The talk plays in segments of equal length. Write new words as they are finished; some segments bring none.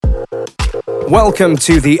Welcome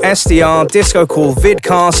to the SDR DiscoCall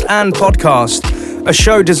vidcast and podcast, a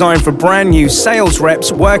show designed for brand new sales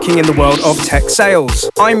reps working in the world of tech sales.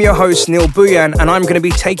 I'm your host, Neal, and I'm going to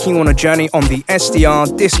be taking you on a journey on the SDR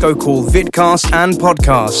DiscoCall vidcast and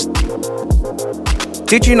podcast.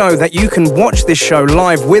 Did you know that you can watch this show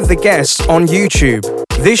live with the guests on YouTube?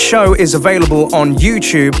 This show is available on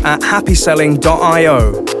YouTube at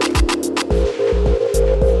happyselling.io.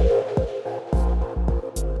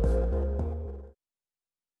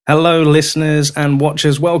 Hello, listeners and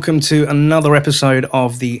watchers. Welcome to another episode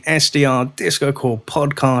of the SDR DiscoCall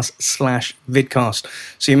podcast / vidcast.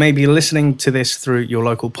 So you may be listening to this through your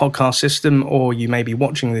local podcast system, or you may be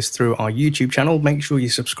watching this through our YouTube channel. Make sure you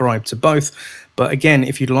subscribe to both. But again,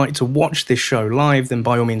 if you'd like to watch this show live, then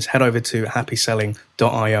by all means head over to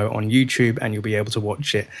happyselling.io on YouTube and you'll be able to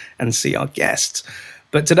watch it and see our guests.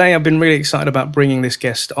 But today I've been really excited about bringing this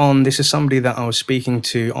guest on. This is somebody that I was speaking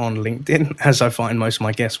to on LinkedIn, as I find most of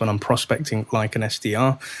my guests when I'm prospecting like an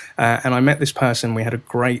SDR. And I met this person, we had a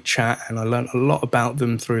great chat, and I learned a lot about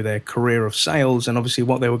them through their career of sales and obviously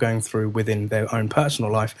what they were going through within their own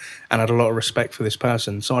personal life, and I had a lot of respect for this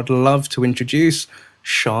person. So I'd love to introduce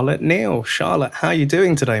Charlotte Neal. Charlotte, how are you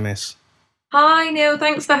doing today, miss? Hi, Neil.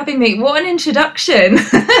 Thanks for having me. What an introduction.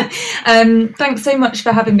 Thanks so much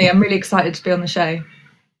for having me. I'm really excited to be on the show.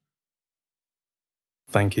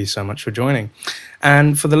 Thank you so much for joining.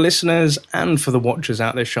 And for the listeners and for the watchers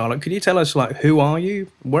out there, Charlotte, could you tell us, who are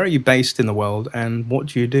you? Where are you based in the world? And what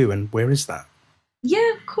do you do? And where is that?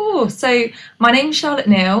 Yeah, of course. So my name's Charlotte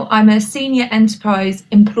Neal. I'm a Senior Enterprise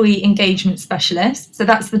Employee Engagement Specialist. So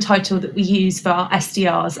that's the title that we use for our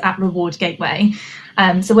SDRs at Reward Gateway.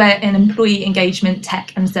 So we're an employee engagement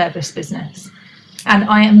tech and service business. And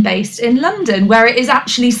I am based in London, where it is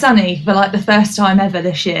actually sunny for the first time ever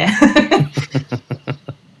this year.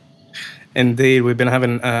 Indeed, we've been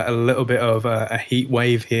having a little bit of a heat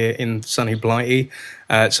wave here in sunny Blighty.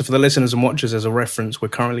 So for the listeners and watchers, as a reference, we're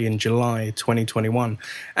currently in July 2021.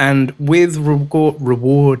 And with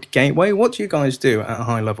Reward Gateway, what do you guys do at a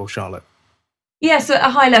high level, Charlotte? Yeah, so at a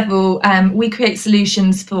high level, we create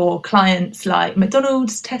solutions for clients like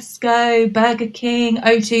McDonald's, Tesco, Burger King,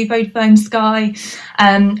 O2, Vodafone, Sky,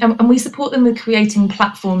 and we support them with creating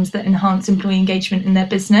platforms that enhance employee engagement in their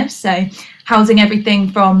business. So housing everything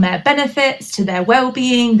from their benefits to their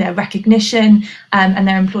well-being, their recognition, and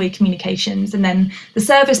their employee communications. And then the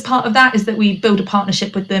service part of that is that we build a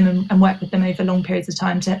partnership with them and work with them over long periods of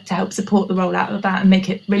time to help support the rollout of that and make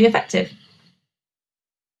it really effective.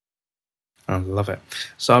 I love it.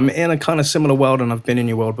 So I'm in a kind of similar world, and I've been in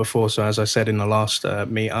your world before. So as I said in the last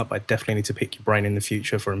meetup, I definitely need to pick your brain in the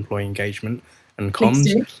future for employee engagement and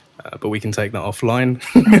comms. But we can take that offline.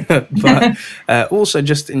 But also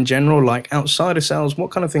just in general, outside of sales,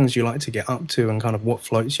 what kind of things do you like to get up to, and kind of what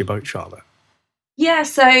floats your boat, Charlotte? Yeah,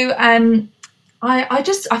 so I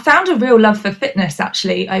found a real love for fitness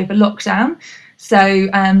actually over lockdown. So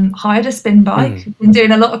hired a spin bike, been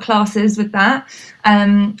doing a lot of classes with that.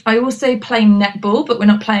 I also play netball, but we're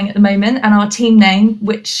not playing at the moment. And our team name,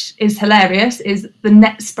 which is hilarious, is the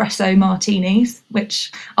Nespresso Martinis,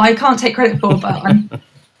 which I can't take credit for, but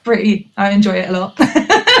I enjoy it a lot.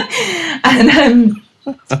 And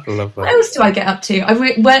I love that. What else do I get up to?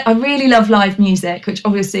 I really love live music, which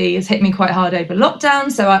obviously has hit me quite hard over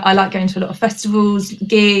lockdown. So I like going to a lot of festivals,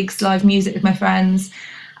 gigs, live music with my friends.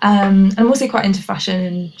 I'm also quite into fashion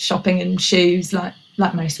and shopping and shoes, like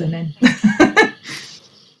most women.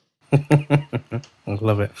 I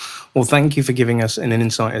love it. Well, thank you for giving us an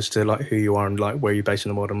insight as to who you are and where you're based in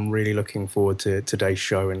the world. I'm really looking forward to today's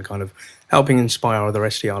show and kind of helping inspire other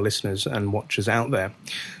SDR listeners and watchers out there.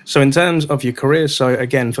 So in terms of your career, so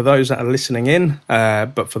again, for those that are listening in,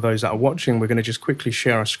 but for those that are watching, we're going to just quickly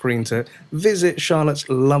share our screen to visit Charlotte's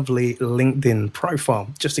lovely LinkedIn profile,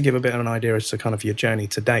 just to give a bit of an idea as to kind of your journey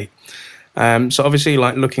to date. So obviously,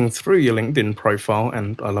 looking through your LinkedIn profile,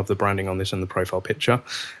 and I love the branding on this and the profile picture,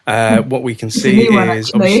 what we can see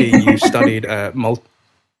is obviously you studied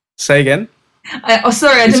Say again?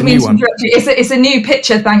 Sorry, I didn't mean to interrupt you. It's a new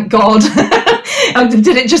picture, thank God. I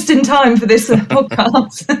did it just in time for this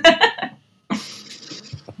podcast.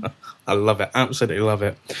 I love it. Absolutely love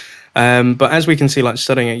it. But as we can see,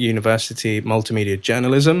 studying at university, multimedia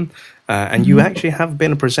journalism, and you actually have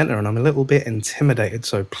been a presenter, and I'm a little bit intimidated,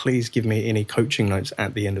 so please give me any coaching notes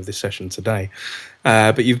at the end of this session today.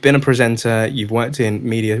 But you've been a presenter, you've worked in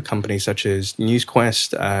media companies such as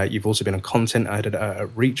NewsQuest, you've also been a content editor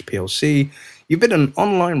at Reach PLC, you've been an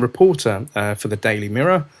online reporter for the Daily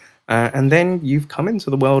Mirror, and then you've come into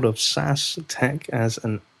the world of SaaS tech as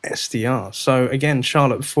an SDR. So again,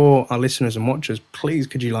 Charlotte, for our listeners and watchers, please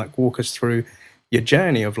could you walk us through your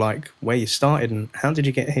journey of like where you started and how did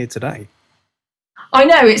you get here today? I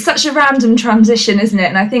know, it's such a random transition, isn't it?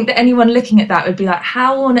 And I think that anyone looking at that would be like,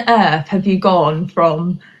 how on earth have you gone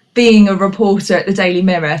from being a reporter at the Daily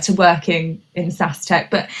Mirror to working in SaaS tech?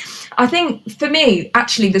 But I think for me,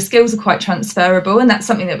 actually, the skills are quite transferable, and that's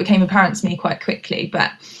something that became apparent to me quite quickly.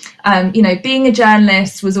 But being a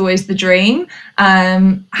journalist was always the dream.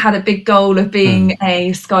 Had a big goal of being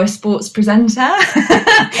a Sky Sports presenter.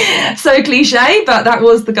 So cliche, but that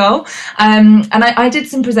was the goal. And I did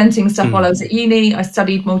some presenting stuff while I was at uni. I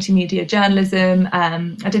studied multimedia journalism.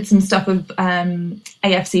 I did some stuff with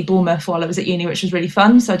AFC Bournemouth while I was at uni, which was really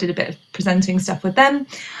fun. So I did a bit of presenting stuff with them.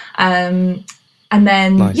 And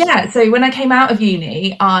then, nice. So when I came out of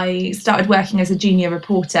uni, I started working as a junior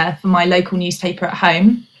reporter for my local newspaper at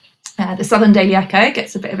home. The Southern Daily Echo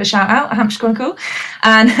gets a bit of a shout out, a Hampshire Chronicle,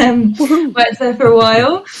 and worked there for a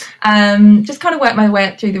while. Just kind of worked my way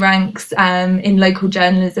up through the ranks in local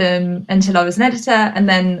journalism until I was an editor, and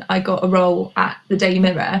then I got a role at the Daily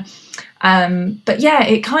Mirror. But yeah,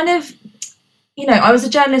 it kind of, I was a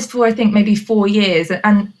journalist for I think maybe 4 years,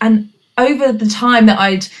 and over the time that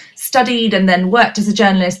I'd studied and then worked as a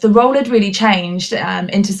journalist, the role had really changed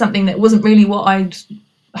into something that wasn't really what I'd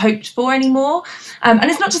hoped for anymore. And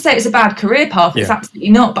it's not to say it's a bad career path, it's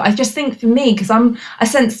absolutely not, but I just think for me, because I'm a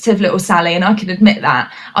sensitive little Sally and I can admit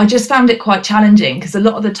that, I just found it quite challenging because a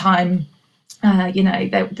lot of the time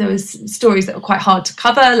there was stories that were quite hard to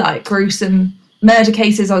cover, like gruesome murder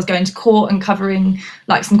cases. I was going to court and covering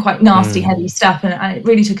like some quite nasty heavy stuff, and it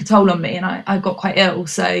really took a toll on me, and I got quite ill.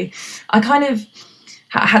 So I kind of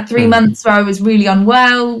had 3 months where I was really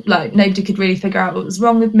unwell, like nobody could really figure out what was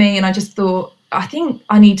wrong with me, and I just thought, I think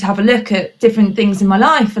I need to have a look at different things in my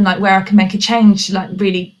life and like where I can make a change to like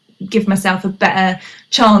really give myself a better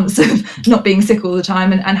chance of not being sick all the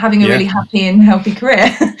time and having a really happy and healthy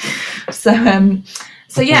career. So I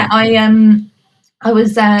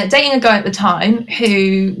was dating a guy at the time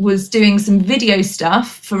who was doing some video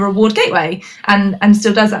stuff for Reward Gateway and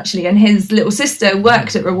still does actually. And his little sister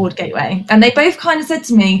worked at Reward Gateway, and they both kind of said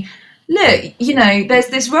to me, look, there's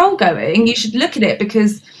this role going, you should look at it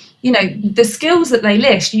because the skills that they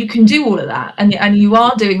list, you can do all of that, and you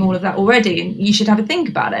are doing all of that already, and you should have a think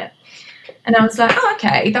about it. And I was like, oh,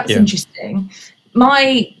 okay, that's interesting.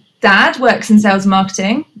 My dad works in sales and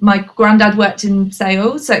marketing. My granddad worked in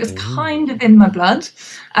sales, so it was kind of in my blood.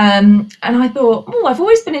 And I thought, I've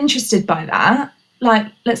always been interested by that.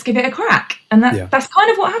 Like, let's give it a crack. And that's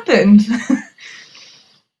kind of what happened.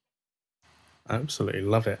 Absolutely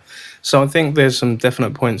love it. So I think there's some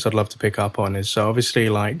definite points I'd love to pick up on. Is so obviously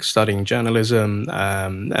like studying journalism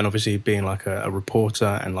and obviously being like a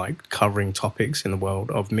reporter and like covering topics in the world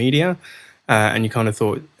of media. And you kind of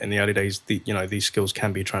thought in the early days, these skills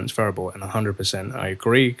can be transferable, and 100% I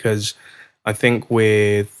agree, because I think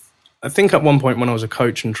at one point when I was a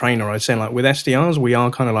coach and trainer, I was saying like with SDRs, we are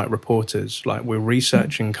kind of like reporters, like we're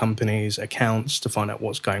researching companies' accounts to find out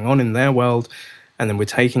what's going on in their world. And then we're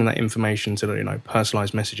taking that information to,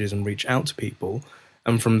 personalize messages and reach out to people.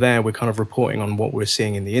 And from there, we're kind of reporting on what we're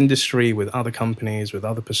seeing in the industry with other companies, with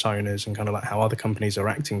other personas, and kind of like how other companies are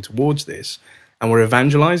acting towards this. And we're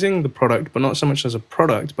evangelizing the product, but not so much as a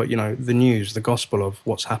product, but, the news, the gospel of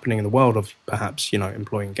what's happening in the world of perhaps,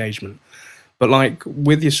 employee engagement. But like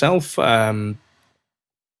with yourself,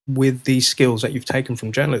 with these skills that you've taken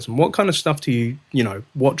from journalism, what kind of stuff do you,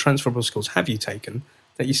 what transferable skills have you taken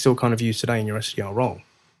that you still kind of use today in your SDR role?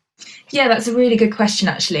 Yeah, that's a really good question,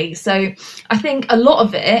 actually. So I think a lot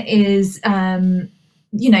of it is,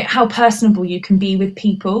 how personable you can be with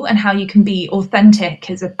people and how you can be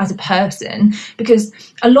authentic as a person, because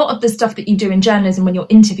a lot of the stuff that you do in journalism when you're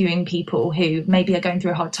interviewing people who maybe are going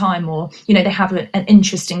through a hard time or, they have an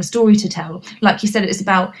interesting story to tell, like you said, it's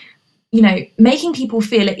about making people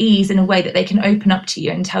feel at ease in a way that they can open up to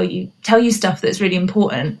you and tell you stuff that's really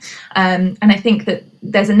important. And I think that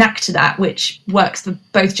there's a knack to that, which works for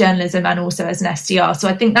both journalism and also as an SDR. So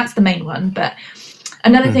I think that's the main one. But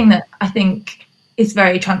another thing that I think is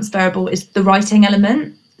very transferable is the writing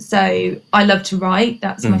element. So I love to write.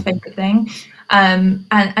 That's my favorite thing. And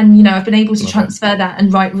I've been able to transfer that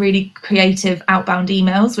and write really creative outbound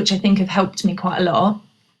emails, which I think have helped me quite a lot.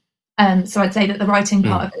 So I'd say that the writing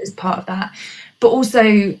part of it is part of that. But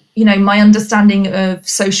also, my understanding of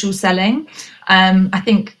social selling. I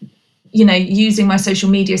think, using my social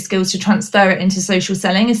media skills to transfer it into social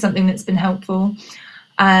selling is something that's been helpful.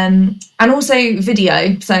 And also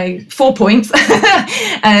video. So 4 points.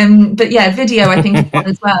 But yeah, video I think is one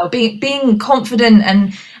as well. Being confident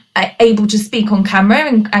and able to speak on camera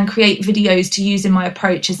and create videos to use in my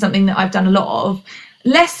approach is something that I've done a lot of.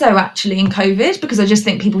 Less so actually in COVID, because I just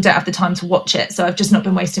think people don't have the time to watch it. So I've just not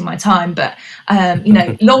been wasting my time. But,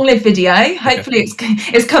 long live video. Hopefully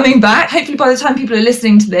it's coming back. Hopefully by the time people are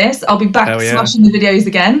listening to this, I'll be back smashing the videos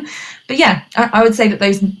again. But yeah, I would say that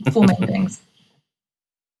those 4 main things.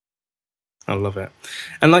 I love it.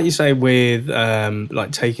 And like you say, with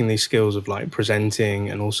like taking these skills of like presenting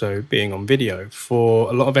and also being on video, for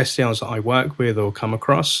a lot of SDRs that I work with or come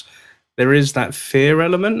across, there is that fear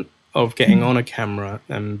element of getting on a camera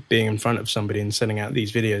and being in front of somebody and sending out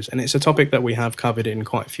these videos. And it's a topic that we have covered in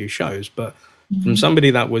quite a few shows, but from somebody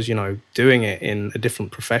that was, doing it in a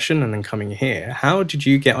different profession and then coming here, how did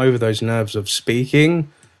you get over those nerves of speaking,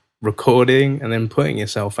 recording, and then putting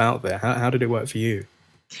yourself out there? How did it work for you?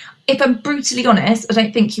 If I'm brutally honest, I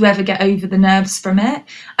don't think you ever get over the nerves from it.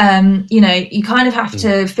 You kind of have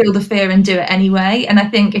to feel the fear and do it anyway. And I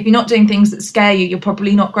think if you're not doing things that scare you, you're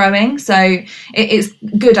probably not growing. So it's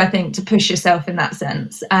good, I think, to push yourself in that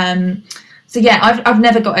sense. I've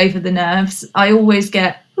never got over the nerves. I always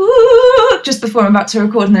get just before I'm about to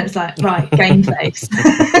record, and then it's like, right, game face.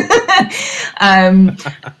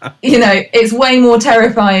 It's way more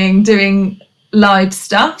terrifying doing live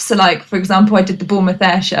stuff. So like, for example, I did the Bournemouth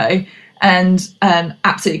Air show and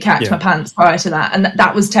absolutely catch my pants prior to that, and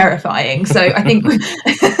that was terrifying. So I think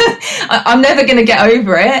I'm never going to get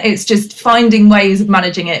over it. It's just finding ways of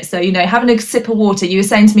managing it. So having a sip of water. You were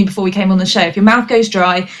saying to me before we came on the show, if your mouth goes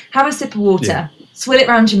dry, have a sip of water, swill it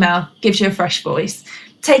around your mouth, gives you a fresh voice.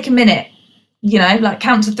 Take a minute, like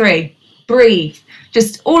count to 3, breathe,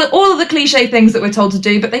 just all of the cliche things that we're told to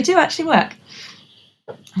do, but they do actually work.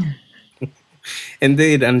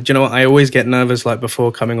 Indeed. And do you know what? I always get nervous like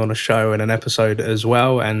before coming on a show and an episode as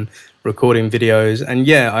well, and recording videos. And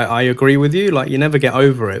I agree with you. Like, you never get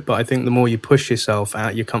over it. But I think the more you push yourself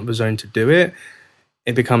out your comfort zone to do it,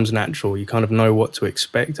 it becomes natural. You kind of know what to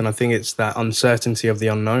expect. And I think it's that uncertainty of the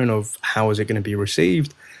unknown of how is it going to be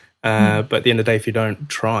received. But at the end of the day, if you don't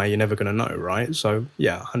try, you're never going to know, right? So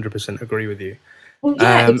 100% agree with you. Well,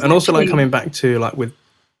 exactly. And also like coming back to like with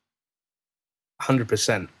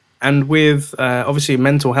 100%. And with, obviously,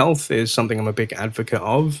 mental health is something I'm a big advocate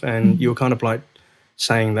of. And you're kind of like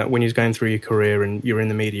saying that when you're going through your career and you're in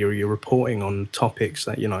the media or you're reporting on topics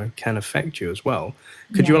that, can affect you as well.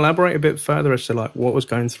 Could you elaborate a bit further as to like what was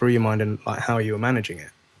going through your mind and like how you were managing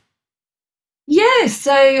it? Yeah,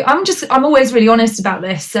 so I'm always really honest about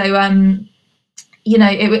this. So,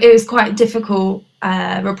 it was quite difficult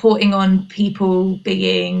reporting on people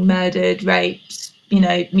being murdered, raped,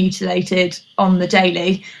 mutilated on the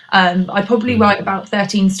daily. I probably write about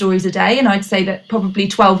 13 stories a day, and I'd say that probably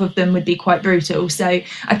 12 of them would be quite brutal. So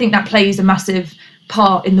I think that plays a massive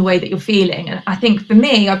part in the way that you're feeling. And I think for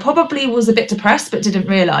me, I probably was a bit depressed, but didn't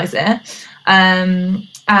realise it.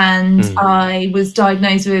 I was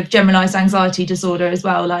diagnosed with generalised anxiety disorder as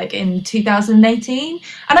well, like in 2018.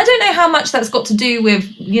 And I don't know how much that's got to do with,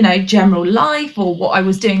 general life or what I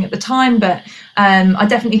was doing at the time, but I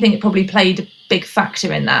definitely think it probably played a big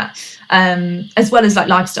factor in that, as well as like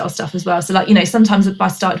lifestyle stuff as well. So like, sometimes I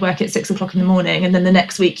started work at 6 o'clock in the morning, and then the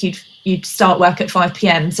next week you'd start work at 5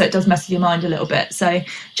 p.m. So it does mess with your mind a little bit. So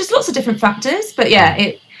just lots of different factors, but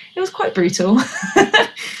it was quite brutal.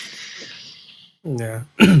 Yeah,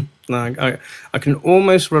 I can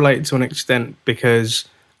almost relate to an extent because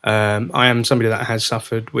I am somebody that has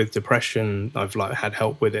suffered with depression. I've like had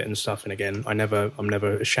help with it and stuff. And again, I'm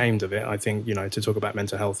never ashamed of it. I think, to talk about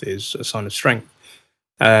mental health is a sign of strength.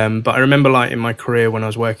 But I remember like in my career when I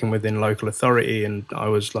was working within local authority and I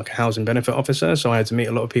was like a housing benefit officer. So I had to meet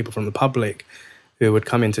a lot of people from the public who would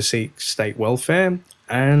come in to seek state welfare.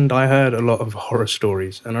 And I heard a lot of horror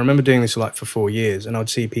stories. And I remember doing this like for 4 years, and I'd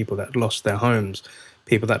see people that lost their homes,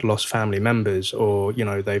 people that lost family members, or,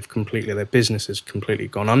 their business has completely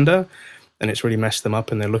gone under and it's really messed them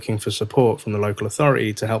up, and they're looking for support from the local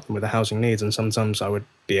authority to help them with their housing needs. And sometimes I would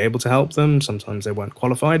be able to help them. Sometimes they weren't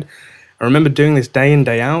qualified. I remember doing this day in,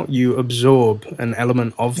 day out. You absorb an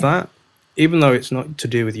element of that, even though it's not to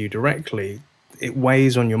do with you directly, it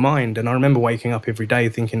weighs on your mind. And I remember waking up every day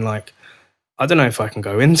thinking like, I don't know if I can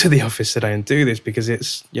go into the office today and do this because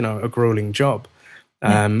it's, a grueling job.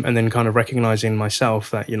 And then kind of recognizing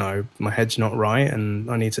myself that, my head's not right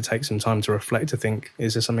and I need to take some time to reflect, to think,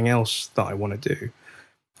 is there something else that I want to do?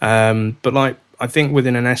 But like, I think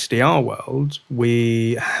within an SDR world,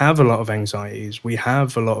 we have a lot of anxieties. We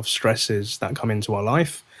have a lot of stresses that come into our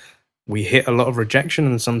life. We hit a lot of rejection,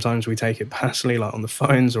 and sometimes we take it personally, like on the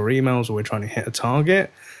phones or emails, or we're trying to hit a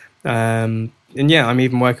target. I'm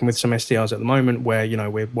even working with some SDRs at the moment where,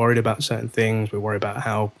 we're worried about certain things. We're worried about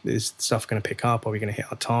how is stuff going to pick up? Are we going to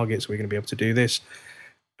hit our targets? Are we going to be able to do this?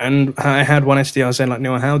 And I had one SDR saying, like,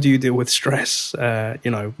 Neal, how do you deal with stress,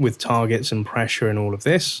 with targets and pressure and all of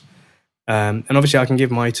this? And obviously I can give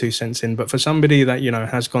my 2 cents in, but for somebody that,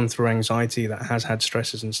 has gone through anxiety, that has had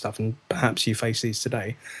stresses and stuff, and perhaps you face these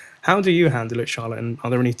today, how do you handle it, Charlotte? And are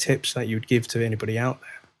there any tips that you'd give to anybody out there?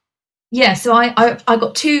 Yeah, so I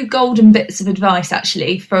got 2 golden bits of advice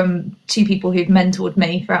actually from 2 people who've mentored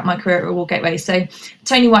me throughout my career at Reward Gateway. So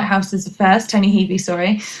Tony Whitehouse was the first, Tony Heavey,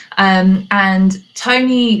 sorry. And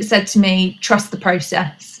Tony said to me, trust the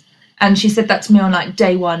process. And she said that to me on like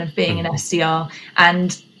day 1 of being an SDR.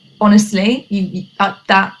 And honestly,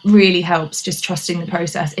 that really helps, just trusting the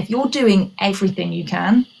process. If you're doing everything you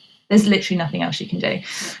can, there's literally nothing else you can do.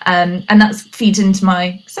 And that feeds into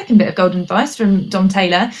my second bit of golden advice from Dom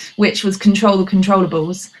Taylor, which was control the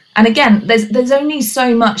controllables. And again, there's only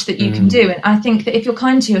so much that you can do. And I think that if you're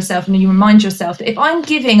kind to yourself and you remind yourself that if I'm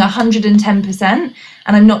giving 110% and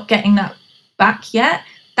I'm not getting that back yet,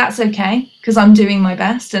 that's okay, because I'm doing my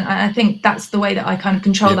best. And I think that's the way that I kind of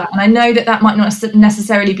control that. And I know that might not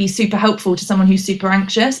necessarily be super helpful to someone who's super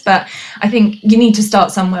anxious, but I think you need to start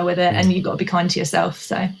somewhere with it, and you've got to be kind to yourself.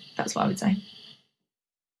 So that's what I would say.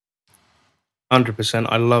 100%.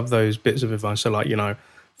 I love those bits of advice. So, like,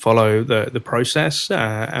 follow the process.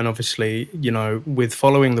 And obviously, with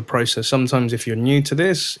following the process, sometimes if you're new to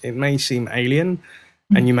this, it may seem alien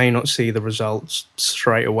and you may not see the results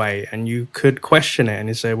straight away. And you could question it and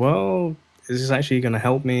you say, well, is this actually going to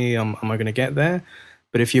help me? Am I going to get there?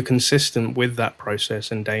 But if you're consistent with that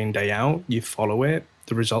process and day in, day out, you follow it,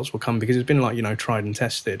 the results will come, because it's been like, tried and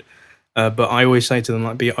tested. But I always say to them,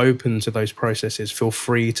 like, be open to those processes. Feel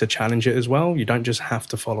free to challenge it as well. You don't just have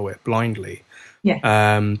to follow it blindly. Yeah.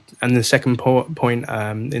 And the second point,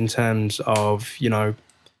 in terms of,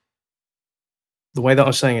 the way that I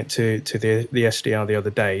was saying it to the SDR the other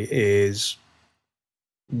day is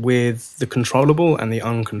with the controllable and the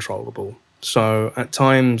uncontrollable. So at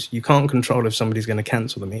times you can't control if somebody's going to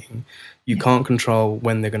cancel the meeting. You can't control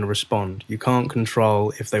when they're going to respond. You can't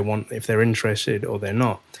control if they're interested or they're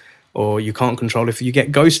not. Or you can't control if you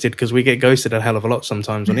get ghosted, because we get ghosted a hell of a lot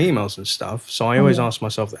sometimes on emails and stuff. So I always ask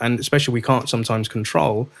myself, and especially we can't sometimes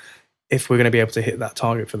control if we're going to be able to hit that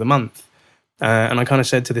target for the month. And I kind of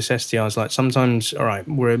said to this SDR, I was like, sometimes, all right,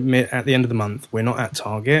 we're at the end of the month, we're not at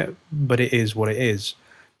target, but it is what it is.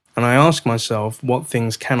 And I ask myself, what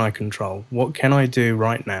things can I control? What can I do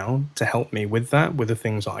right now to help me with that, with the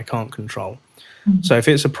things that I can't control? Mm-hmm. So if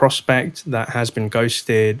it's a prospect that has been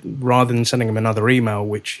ghosted, rather than sending them another email,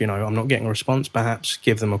 which, I'm not getting a response, perhaps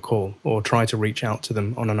give them a call or try to reach out to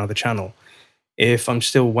them on another channel. If I'm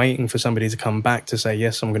still waiting for somebody to come back to say,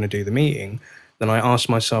 yes, I'm going to do the meeting, then I ask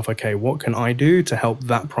myself, okay, what can I do to help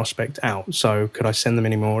that prospect out? So could I send them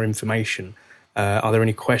any more information? Are there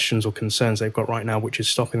any questions or concerns they've got right now which is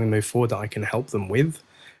stopping them move forward that I can help them with?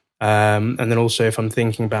 And then also, if I'm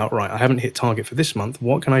thinking about, right, I haven't hit target for this month,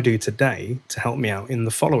 what can I do today to help me out in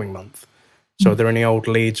the following month? So are there any old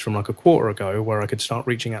leads from like a quarter ago where I could start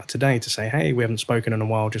reaching out today to say, hey, we haven't spoken in a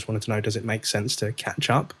while, just wanted to know, does it make sense to catch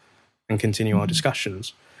up and continue our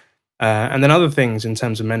discussions? And then other things in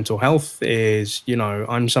terms of mental health is,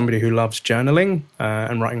 I'm somebody who loves journaling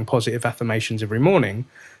and writing positive affirmations every morning.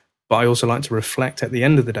 But I also like to reflect at the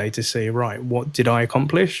end of the day to see, right, what did I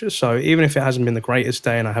accomplish? So even if it hasn't been the greatest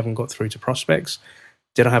day and I haven't got through to prospects,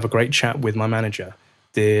 did I have a great chat with my manager?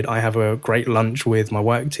 Did I have a great lunch with my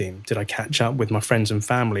work team? Did I catch up with my friends and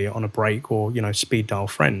family on a break or, speed dial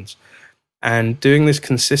friends? And doing this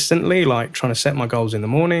consistently, like trying to set my goals in the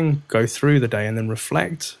morning, go through the day and then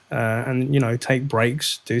reflect and, take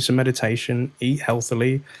breaks, do some meditation, eat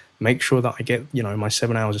healthily, make sure that I get, my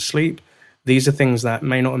 7 hours of sleep. These are things that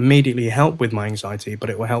may not immediately help with my anxiety, but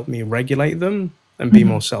it will help me regulate them and be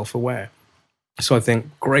more self-aware. So I think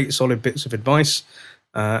great solid bits of advice.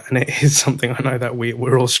 And it is something I know that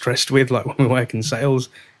we're all stressed with, like when we work in sales,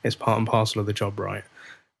 it's part and parcel of the job, right?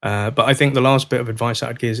 But I think the last bit of advice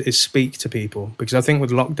I'd give is speak to people, because I think with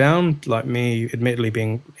lockdown, like me admittedly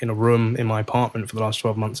being in a room in my apartment for the last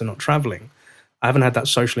 12 months and not traveling, I haven't had that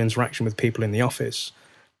social interaction with people in the office.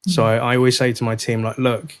 So I always say to my team, like,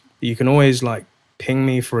 look, you can always like ping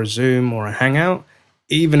me for a Zoom or a Hangout,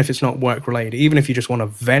 even if it's not work related, even if you just want to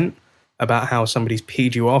vent about how somebody's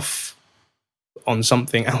peed you off on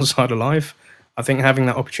something outside of life. I think having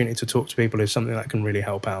that opportunity to talk to people is something that can really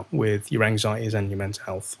help out with your anxieties and your mental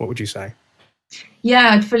health. What would you say?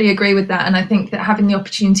 Yeah, I'd fully agree with that. And I think that having the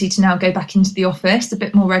opportunity to now go back into the office a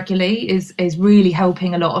bit more regularly is really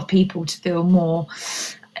helping a lot of people to feel more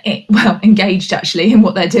engaged actually in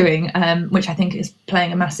what they're doing, which I think is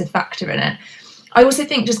playing a massive factor in it. I also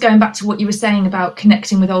think, just going back to what you were saying about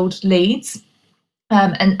connecting with old leads,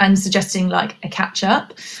 and suggesting like a catch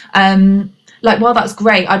up. Like, while that's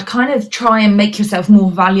great, I'd kind of try and make yourself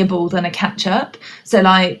more valuable than a catch up. So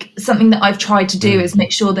like something that I've tried to do is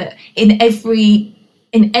make sure that in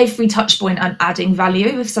every touch point I'm adding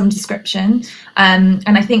value of some description. And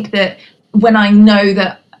I think that when I know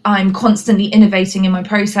that I'm constantly innovating in my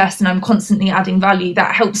process and I'm constantly adding value,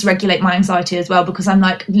 that helps regulate my anxiety as well, because I'm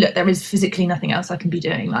like, look, there is physically nothing else I can be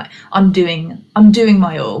doing. Like I'm doing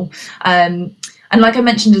my all. And like I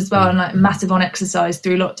mentioned as well, I'm like massive on exercise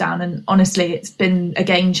through lockdown. And honestly, it's been a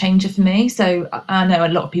game changer for me. So I know a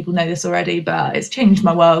lot of people know this already, but it's changed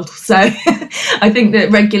my world. So I think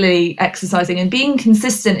that regularly exercising and being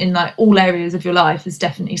consistent in like all areas of your life is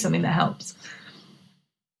definitely something that helps.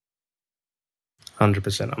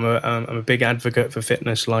 100%. I'm a big advocate for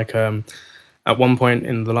fitness. Like at one point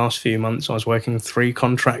in the last few months, I was working 3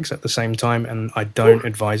 contracts at the same time, and I don't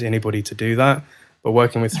advise anybody to do that. But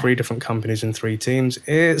working with 3 different companies and 3 teams,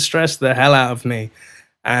 it stressed the hell out of me.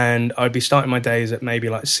 And I'd be starting my days at maybe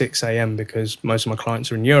like 6 a.m. because most of my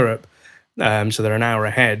clients are in Europe. So they're an hour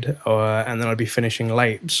ahead. And then I'd be finishing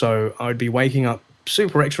late. So I'd be waking up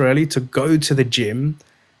super extra early to go to the gym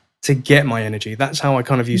to get my energy. That's how I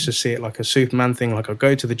kind of used to see it, like a Superman thing. Like I'd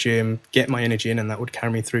go to the gym, get my energy in, and that would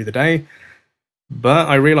carry me through the day. But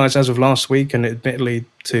I realized as of last week, and admittedly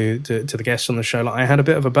to the guests on the show, like I had a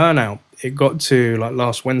bit of a burnout. It got to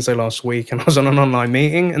like Wednesday last week, and I was on an online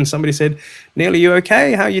meeting, and somebody said, "Neal, are you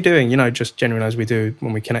okay? How are you doing?" You know, just genuinely as we do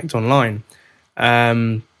when we connect online.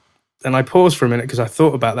 And I paused for a minute because I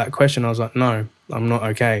thought about that question. I was like, "No, I'm not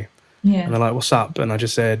okay." Yeah. And they're like, "What's up?" And I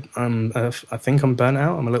just said, I think I'm burnt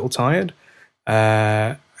out. I'm a little tired."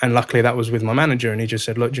 And luckily that was with my manager, and he just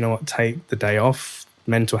said, "Look, do you know what? Take the day off.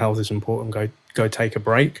 Mental health is important. Go take a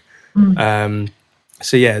break."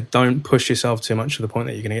 So yeah, don't push yourself too much to the point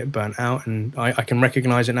that you're going to get burnt out. And I can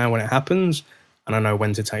recognize it now when it happens, and I know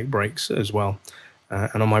when to take breaks as well.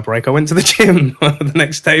 And on my break, I went to the gym the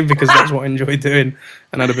next day because that's what I enjoy doing,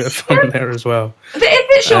 and had a bit of fun there as well. But if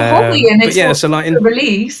it's your hobby and it's yeah, so like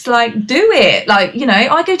release, like do it. Like, you know,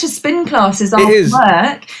 I go to spin classes after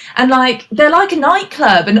work, and like they're like a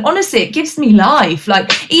nightclub, and honestly, it gives me life.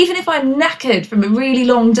 Like even if I'm knackered from a really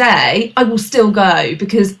long day, I will still go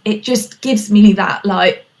because it just gives me that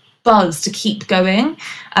like buzz to keep going.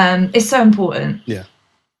 It's so important. Yeah.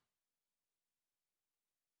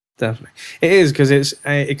 Definitely. It is, because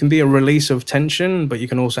it can be a release of tension, but you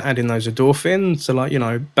can also add in those endorphins to, like, you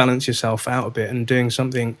know, balance yourself out a bit, and doing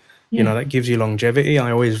something, you know, that gives you longevity.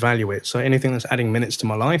 I always value it. So anything that's adding minutes to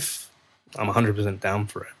my life, I'm 100% down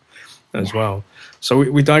for it as well. So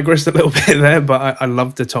we digressed a little bit there, but I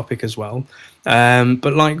love the topic as well.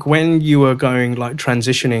 But like when you were going, like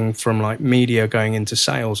transitioning from like media going into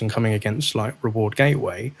sales and coming against like Reward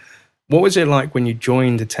Gateway, what was it like when you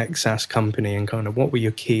joined a tech SaaS company, and kind of what were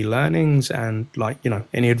your key learnings, and like, you know,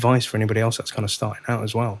 any advice for anybody else that's kind of starting out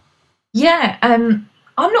as well? Yeah, I'm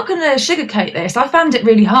not going to sugarcoat this. I found it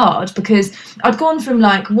really hard because I'd gone from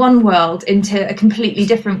like one world into a completely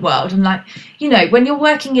different world. And like, you know, when you're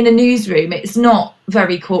working in a newsroom, it's not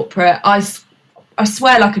very corporate. I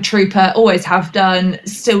swear like a trooper, always have done,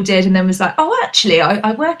 still did, and then was like, oh, actually,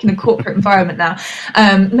 I work in a corporate environment now.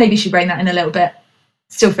 Maybe should bring that in a little bit.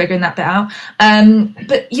 Still figuring that bit out.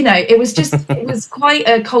 But, you know, it was quite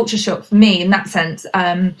a culture shock for me in that sense.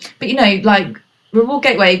 But, you know, like Reward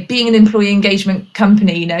Gateway, being an employee engagement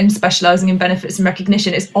company, you know, and specialising in benefits and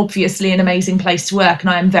recognition, is obviously an amazing place to work. And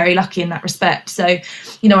I am very lucky in that respect. So,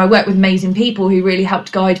 you know, I work with amazing people who really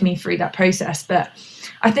helped guide me through that process. But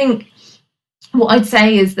I think what I'd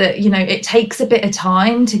say is that, you know, it takes a bit of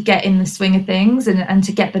time to get in the swing of things and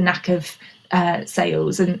to get the knack of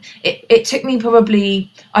sales. And it took me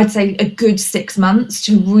probably, I'd say, a good 6 months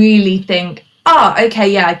to really think,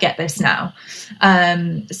 okay, yeah, I get this now.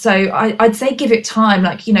 So I'd say give it time.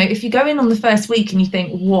 Like, you know, if you go in on the first week and you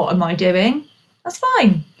think, what am I doing? That's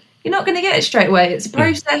fine. You're not going to get it straight away. It's a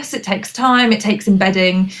process. It takes time. It takes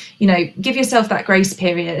embedding. You know, give yourself that grace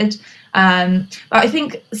period. But I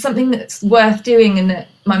think something that's worth doing, and that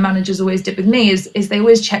my managers always did with me, is they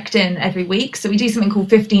always checked in every week. So we do something called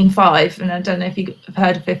 15-5, and I don't know if you've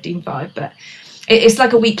heard of 15-5, but it's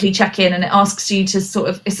like a weekly check-in, and it asks you to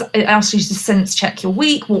sense check your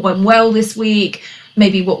week. What went well this week?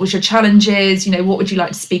 Maybe what was your challenges? You know, what would you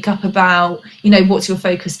like to speak up about? You know, what's your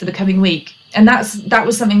focus for the coming week? And that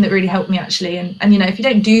was something that really helped me, actually. And you know, if you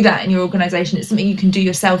don't do that in your organisation, it's something you can do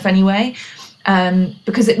yourself anyway.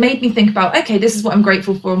 Because it made me think about, okay, this is what I'm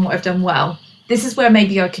grateful for and what I've done well. This is where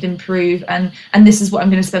maybe I could improve, and this is what I'm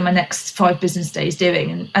going to spend my next 5 business days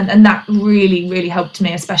doing. And that really, really helped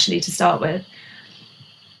me, especially to start with.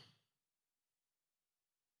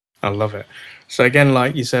 I love it. So again,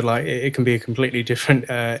 like you said, like it can be a completely different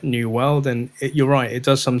new world, and you're right. It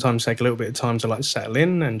does sometimes take a little bit of time to like settle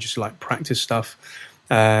in and just like practice stuff.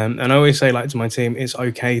 And I always say, like to my team, it's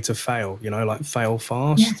okay to fail. You know, like fail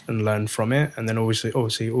fast and learn from it, and then obviously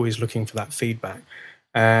always looking for that feedback.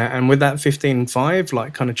 And with that 15-5,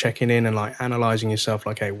 like kind of checking in and like analyzing yourself,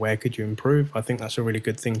 like, hey, where could you improve? I think that's a really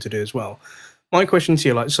good thing to do as well. My question to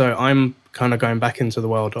you, like, so I'm kind of going back into the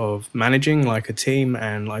world of managing like a team,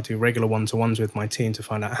 and I do regular one-to-ones with my team to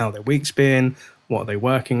find out how their week's been, what are they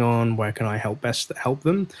working on, where can I help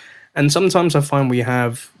them. And sometimes I find we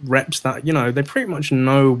have reps that, you know, they pretty much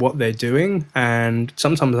know what they're doing. And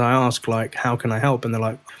sometimes I ask, like, how can I help? And they're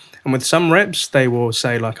like, and with some reps, they will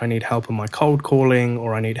say, like, I need help on my cold calling,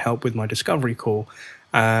 or I need help with my discovery call.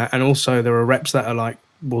 And also there are reps that are like,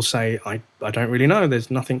 will say, I don't really know.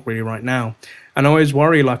 There's nothing really right now. And I always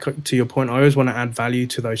worry, like, to your point, I always want to add value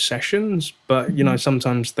to those sessions. But, you know,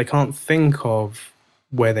 sometimes they can't think of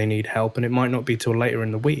where they need help, and it might not be till later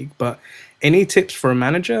in the week. But any tips for a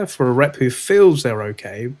manager, for a rep who feels they're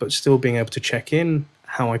okay, but still being able to check in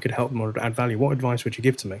how I could help them or add value? What advice would you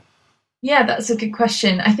give to me? Yeah, that's a good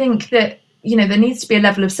question. I think that, you know, there needs to be a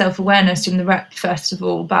level of self-awareness from the rep, first of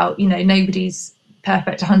all, about, you know, nobody's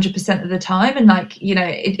perfect 100% of the time, and like, you know,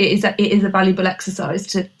 it is a valuable exercise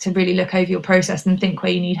to really look over your process and think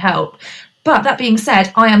where you need help. But that being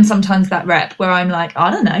said, I am sometimes that rep where I'm like,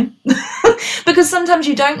 I don't know, because sometimes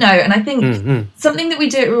you don't know. And I think something that we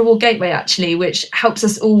do at Reward Gateway, actually, which helps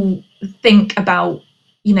us all think about,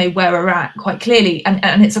 you know, where we're at quite clearly,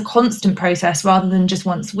 and it's a constant process rather than just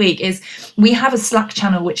once a week, is we have a Slack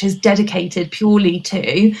channel which is dedicated purely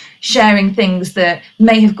to sharing things that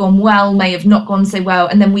may have gone well, may have not gone so well,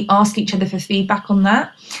 and then we ask each other for feedback on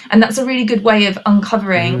that. And that's a really good way of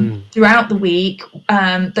uncovering throughout the week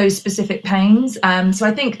those specific pains. So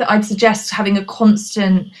I think that I'd suggest having a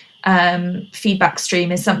constant feedback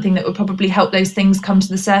stream is something that would probably help those things come to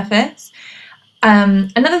the surface.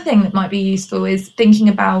 Another thing that might be useful is thinking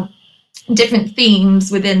about different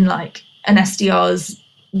themes within like an SDR's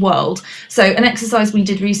world. So an exercise we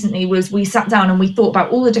did recently was we sat down and we thought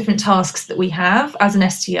about all the different tasks that we have as an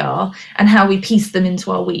SDR and how we piece them into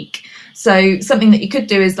our week. So something that you could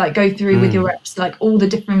do is like go through with your reps, like all the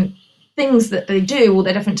different things that they do, all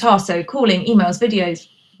their different tasks. So calling, emails, videos,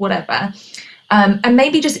 whatever. And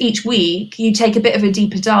maybe just each week you take a bit of a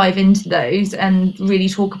deeper dive into those and really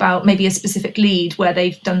talk about maybe a specific lead where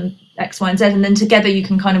they've done X, Y, and Z, and then together you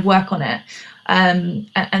can kind of work on it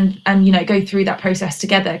and you know, go through that process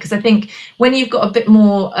together. Because I think when you've got a bit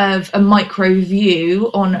more of a micro view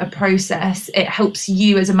on a process, it helps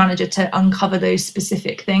you as a manager to uncover those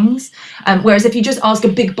specific things. Whereas if you just ask a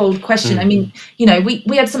big, bold question, I mean, you know,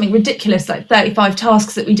 we had something ridiculous like 35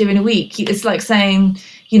 tasks that we do in a week. It's like saying,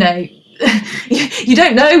 you know, you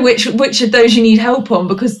don't know which of those you need help on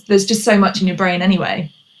because there's just so much in your brain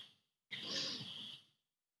anyway.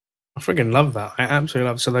 I freaking love that. I absolutely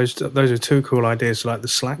love it. So those are two cool ideas. So like the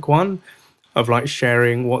Slack one of like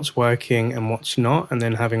sharing what's working and what's not, and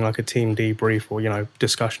then having like a team debrief or, you know,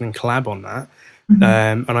 discussion and collab on that.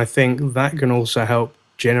 And I think that can also help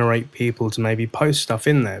generate people to maybe post stuff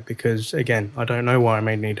in there, because again, I don't know why I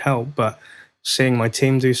may need help, but seeing my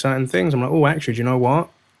team do certain things, I'm like, oh, actually, do you know what?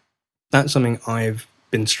 That's something I've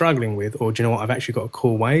been struggling with, or do you know what? I've actually got a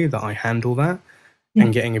cool way that I handle that,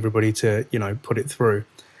 and getting everybody to, you know, put it through.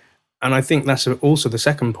 And I think that's also the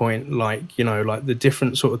second point, like, you know, like the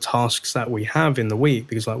different sort of tasks that we have in the week,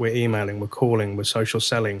 because like we're emailing, we're calling, we're social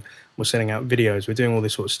selling, we're sending out videos, we're doing all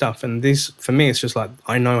this sort of stuff. And this, for me, it's just like,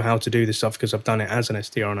 I know how to do this stuff because I've done it as an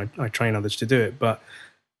SDR and I train others to do it. But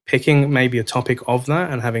picking maybe a topic of that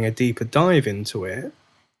and having a deeper dive into it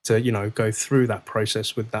to, you know, go through that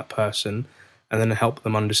process with that person and then help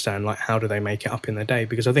them understand, like, how do they make it up in their day?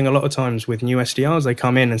 Because I think a lot of times with new SDRs, they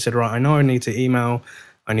come in and said, right, I know I need to email,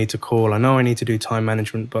 I need to call, I know I need to do time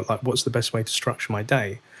management, but like, what's the best way to structure my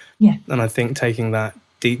day? Yeah. And I think taking that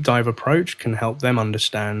deep dive approach can help them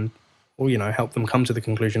understand, or, you know, help them come to the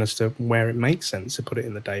conclusion as to where it makes sense to put it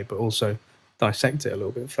in the day, but also dissect it a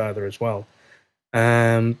little bit further as well.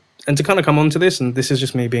 And to kind of come on to this, and this is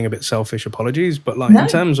just me being a bit selfish, apologies, but like in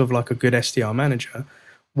terms of like a good SDR manager,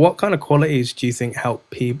 what kind of qualities do you think help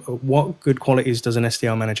people? What good qualities does an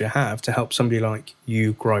SDR manager have to help somebody like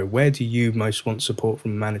you grow? Where do you most want support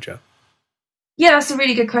from a manager? Yeah, that's a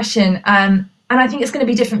really good question. And I think it's going to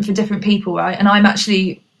be different for different people, right? And I'm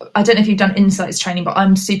actually, I don't know if you've done insights training, but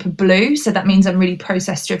I'm super blue. So that means I'm really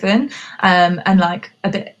process driven and like a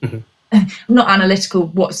bit I'm not analytical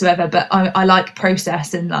whatsoever, but I like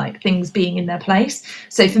process and like things being in their place.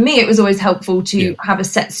 So for me, it was always helpful to have a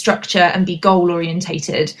set structure and be goal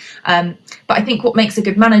orientated. But I think what makes a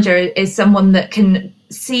good manager is someone that can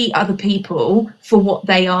see other people for what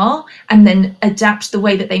they are and then adapt the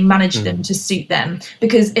way that they manage them to suit them,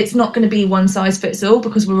 because it's not going to be one size fits all,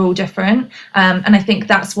 because we're all different. And I think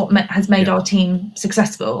that's what has made our team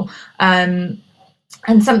successful. And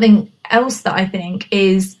something else that I think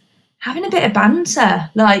is having a bit of banter.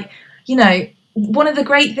 Like, you know, one of the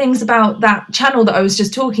great things about that channel that I was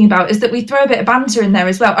just talking about is that we throw a bit of banter in there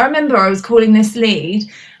as well. I remember I was calling this lead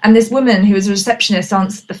and this woman who was a receptionist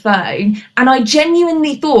answered the phone, and I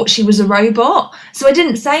genuinely thought she was a robot. So I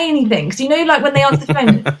didn't say anything. Because, you know, like when they answer the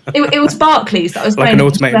phone, it was Barclays that I was like an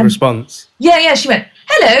automated response. Yeah. She went,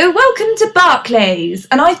 "Hello, welcome to Barclays."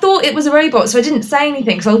 And I thought it was a robot, so I didn't say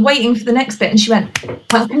anything. So I was waiting for the next bit, and she went,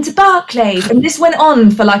 "Welcome to Barclays." And this went on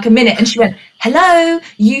for like a minute, and she went, "Hello,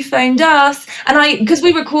 you phoned us." And because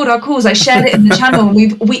we record our calls, I shared it in the channel,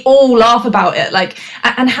 and we all laugh about it. Like,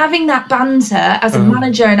 and having that banter as a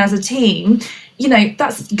manager and as a team, you know,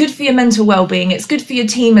 that's good for your mental well-being. It's good for your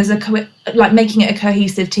team as like making it a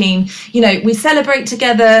cohesive team. You know, we celebrate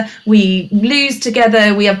together, we lose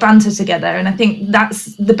together, we have banter together. And I think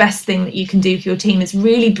that's the best thing that you can do for your team, is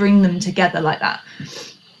really bring them together like that.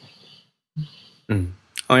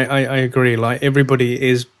 I agree. Like, everybody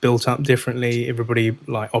is built up differently. Everybody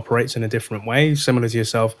like operates in a different way. Similar to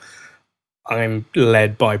yourself, I'm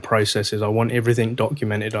led by processes. I want everything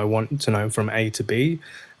documented. I want to know from A to B.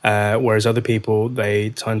 Whereas other people, they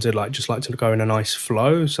tend to like to go in a nice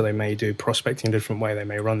flow. So they may do prospecting a different way. They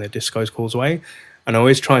may run their DiscoCalls way. And I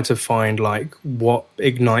always try to find like what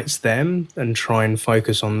ignites them and try and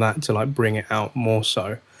focus on that to like bring it out more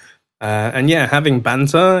so. And yeah, having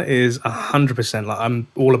banter is 100%. Like, I'm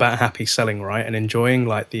all about happy selling, right? And enjoying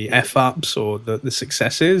like the F-ups or the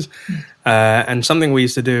successes. And something we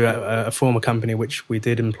used to do at a former company, which we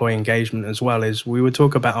did employee engagement as well, is we would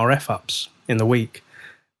talk about our F-ups in the week.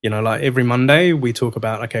 You know, like every Monday we talk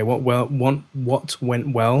about, okay, what went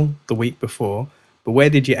well the week before, but where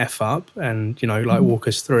did you F up? And, you know, like walk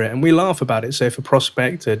us through it. And we laugh about it. So if a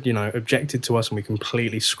prospect had, you know, objected to us and we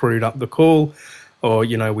completely screwed up the call, or,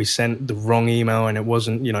 you know, we sent the wrong email and it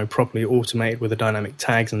wasn't, you know, properly automated with the dynamic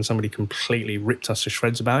tags and somebody completely ripped us to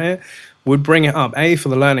shreds about it, we'd bring it up, A, for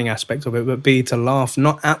the learning aspect of it, but B, to laugh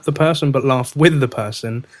not at the person, but laugh with the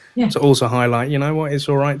person. Yeah. To also highlight, you know what, it's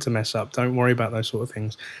all right to mess up. Don't worry about those sort of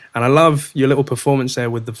things. And I love your little performance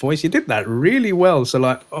there with the voice. You did that really well. So,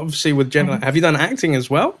 like, obviously with Jen, like, have you done acting as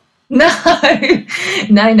well? No,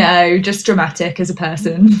 just dramatic as a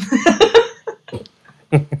person.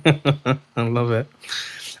 I love it.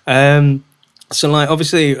 So, like,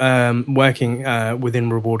 obviously, working within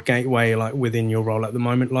Reward Gateway, like within your role at the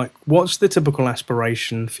moment, like, what's the typical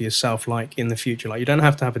aspiration for yourself, like in the future? Like, you don't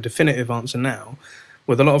have to have a definitive answer now.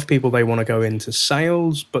 With a lot of people, they want to go into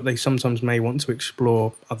sales, but they sometimes may want to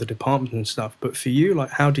explore other departments and stuff. But for you, like,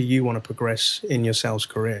 how do you want to progress in your sales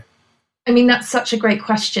career? I mean, that's such a great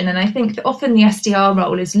question. And I think that often the SDR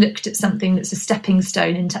role is looked at something that's a stepping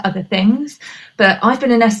stone into other things. But I've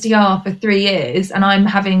been an SDR for 3 years and I'm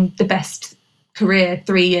having the best career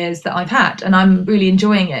 3 years that I've had, and I'm really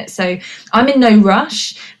enjoying it. So I'm in no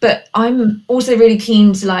rush, but I'm also really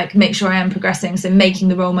keen to like make sure I am progressing, so making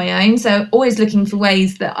the role my own. So always looking for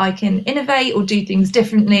ways that I can innovate or do things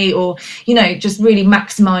differently, or, you know, just really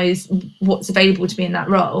maximize what's available to me in that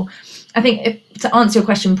role. I think to answer your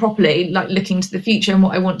question properly, like looking to the future and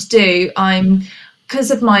what I want to do, because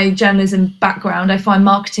of my journalism background, I find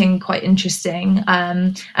marketing quite interesting,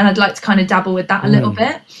 and I'd like to kind of dabble with that a little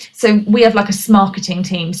bit. So we have like a smarketing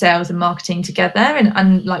team, sales and marketing together,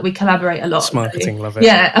 and like we collaborate a lot. Smarketing, so, love it.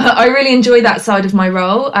 Yeah, I really enjoy that side of my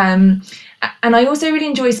role, and I also really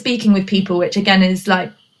enjoy speaking with people, which again is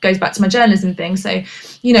like goes back to my journalism thing. So,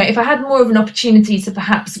 you know, if I had more of an opportunity to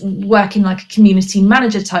perhaps work in like a community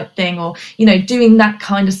manager type thing, or, you know, doing that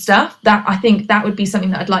kind of stuff, that I think that would be something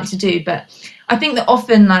that I'd like to do. But I think that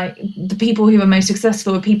often like the people who are most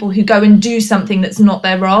successful are people who go and do something that's not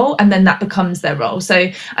their role, and then that becomes their role. So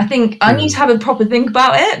I think I need to have a proper think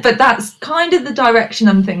about it, but that's kind of the direction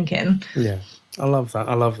I'm thinking. Yeah, I love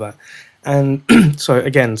that. And so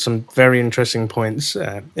again, some very interesting points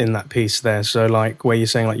in that piece there. So like where you're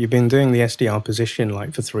saying like you've been doing the SDR position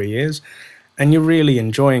like for 3 years and you're really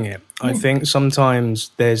enjoying it. I think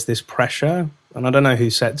sometimes there's this pressure, and I don't know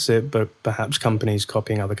who sets it, but perhaps companies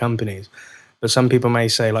copying other companies. But some people may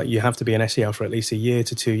say like you have to be an SDR for at least a year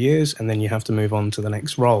to 2 years, and then you have to move on to the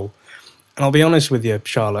next role. And I'll be honest with you,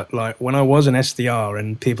 Charlotte, like when I was an SDR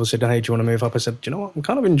and people said, hey, do you want to move up? I said, do you know what? I'm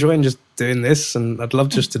kind of enjoying just doing this and I'd love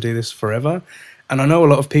just to do this forever. And I know a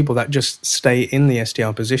lot of people that just stay in the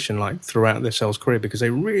SDR position like throughout their sales career because they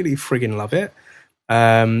really frigging love it.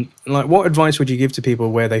 Like what advice would you give to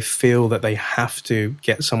people where they feel that they have to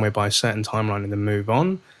get somewhere by a certain timeline and then move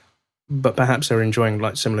on, but perhaps they're enjoying,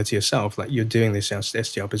 like similar to yourself, like you're doing this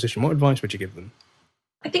SDR position? What advice would you give them?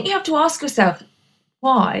 I think you have to ask yourself,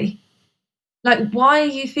 why? Like, why are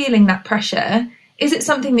you feeling that pressure? Is it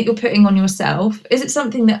something that you're putting on yourself? Is it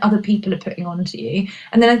something that other people are putting onto you?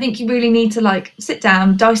 And then I think you really need to like sit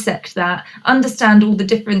down, dissect that, understand all the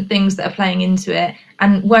different things that are playing into it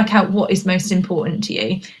and work out what is most important to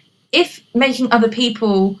you. If making other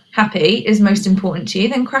people happy is most important to you,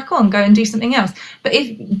 then crack on, go and do something else. But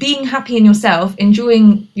if being happy in yourself,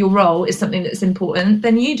 enjoying your role is something that's important,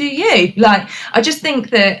 then you do you. Like, I just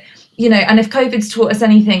think that, you know, and if COVID's taught us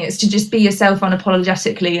anything, it's to just be yourself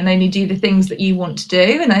unapologetically and only do the things that you want to do.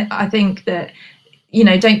 And I think that, you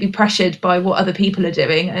know, don't be pressured by what other people are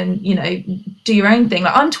doing and, you know, do your own thing.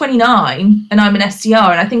 Like I'm 29 and I'm an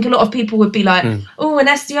SDR. And I think a lot of people would be like, oh, an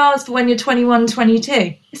SDR is for when you're 21,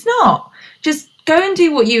 22. It's not. Just go and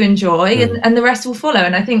do what you enjoy and the rest will follow.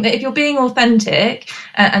 And I think that if you're being authentic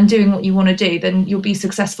and doing what you want to do, then you'll be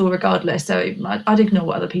successful regardless. So I'd ignore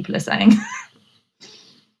what other people are saying.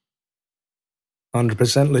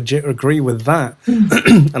 100% legit agree with that.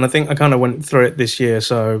 And I think I kind of went through it this year.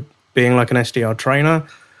 So being like an SDR trainer,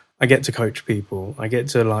 I get to coach people. I get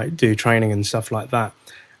to like do training and stuff like that.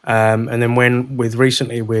 And then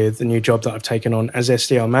recently with the new job that I've taken on as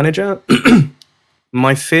SDR manager,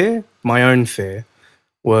 my own fear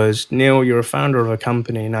was, Neal, you're a founder of a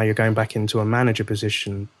company. Now you're going back into a manager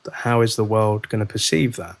position. How is the world going to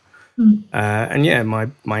perceive that? And yeah, my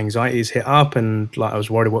anxieties hit up and like I was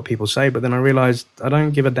worried what people say, but then I realized I don't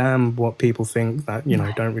give a damn what people think that, you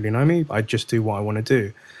know, don't really know me. I just do what I want to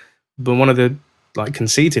do. But one of the like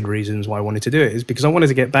conceited reasons why I wanted to do it is because I wanted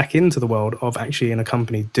to get back into the world of actually in a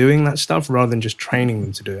company doing that stuff rather than just training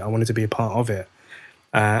them to do it. I wanted to be a part of it.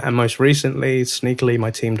 And most recently, sneakily, my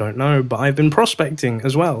team don't know, but I've been prospecting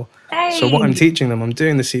as well. Hey. So what I'm teaching them, I'm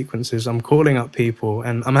doing the sequences, I'm calling up people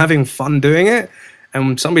and I'm having fun doing it.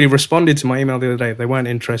 And somebody responded to my email the other day. They weren't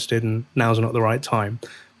interested and now's not the right time.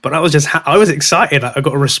 But I was excited. I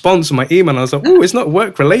got a response to my email. And I was like, oh, it's not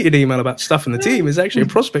work-related email about stuff in the team. It's actually a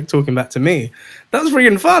prospect talking back to me. That was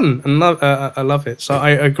freaking fun. And I love it. So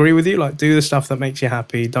I agree with you. Like, do the stuff that makes you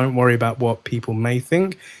happy. Don't worry about what people may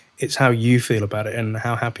think. It's how you feel about it and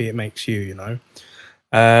how happy it makes you, you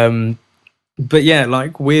know. But yeah,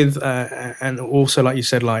 like with, and also like you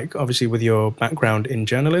said, like obviously with your background in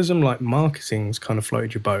journalism, like marketing's kind of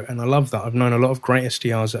floated your boat. And I love that. I've known a lot of great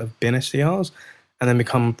SDRs that have been SDRs and then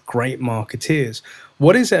become great marketeers.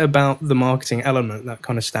 What is it about the marketing element that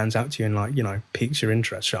kind of stands out to you and like, you know, piques your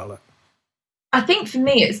interest, Charlotte? I think for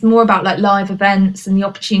me, it's more about like live events and the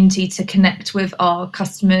opportunity to connect with our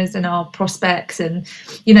customers and our prospects and,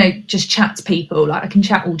 you know, just chat to people. Like I can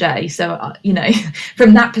chat all day. So, you know,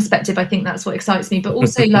 from that perspective, I think that's what excites me. But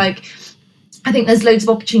also like, I think there's loads of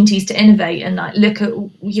opportunities to innovate and like look at,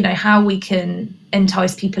 you know, how we can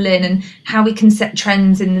entice people in and how we can set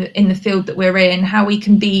trends in the field that we're in, how we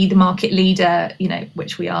can be the market leader, you know,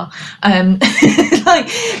 which we are. Like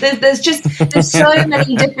there's so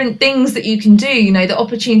many different things that you can do, you know, the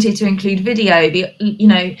opportunity to include video, you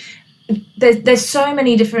know, there's so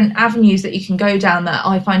many different avenues that you can go down that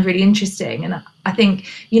I find really interesting. And I think,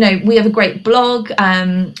 you know, we have a great blog,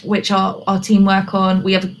 which our team work on.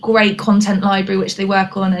 We have a great content library, which they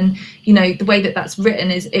work on. And, you know, the way that that's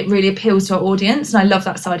written is it really appeals to our audience. And I love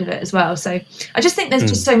that side of it as well. So I just think there's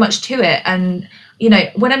just so much to it. And, you know,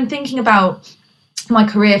 when I'm thinking about my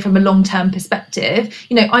career from a long-term perspective,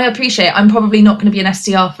 you know, I appreciate I'm probably not going to be an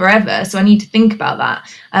SDR forever, so I need to think about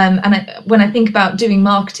that. When I think about doing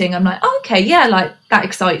marketing, I'm like, oh, okay, yeah, like that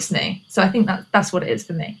excites me. So I think that's what it is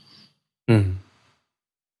for me.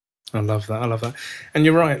 I love that. And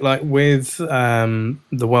you're right, like with the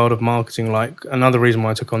world of marketing, like another reason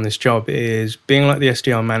why I took on this job is being like the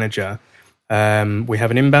SDR manager. We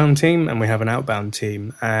have an inbound team and we have an outbound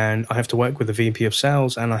team, and I have to work with the VP of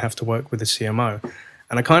sales and I have to work with the CMO.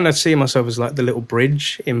 And I kind of see myself as like the little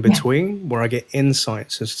bridge in between where I get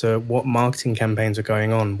insights as to what marketing campaigns are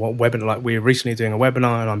going on, what webinar, like we're recently doing a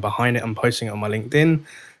webinar and I'm behind it, I'm posting it on my LinkedIn.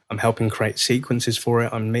 I'm helping create sequences for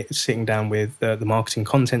it. I'm sitting down with the marketing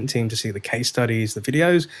content team to see the case studies, the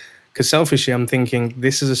videos, because selfishly I'm thinking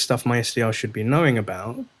this is the stuff my SDR should be knowing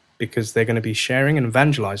about because they're going to be sharing and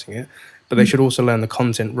evangelizing it. But they should also learn the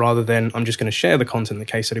content rather than I'm just going to share the content, the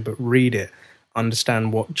case study, but read it.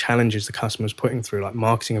 understand what challenges the customer's putting through. Like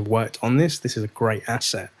marketing have worked on this. This is a great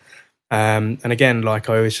asset. And again, like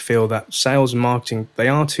I always feel that sales and marketing, they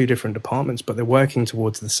are two different departments, but they're working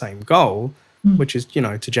towards the same goal, which is,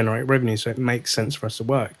 to generate revenue. So it makes sense for us to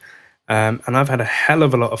work. And I've had a hell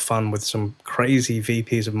of a lot of fun with some crazy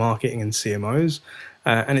VPs of marketing and CMOs.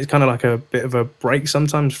 And it's kind of like a bit of a break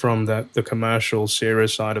sometimes from the commercial,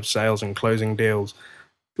 serious side of sales and closing deals.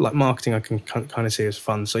 Like marketing, I can kind of see as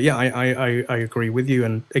fun. So yeah, I agree with you.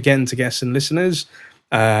 And again, to guests and listeners,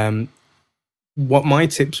 what my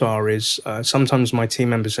tips are is sometimes my team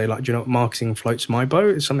members say, like, marketing floats my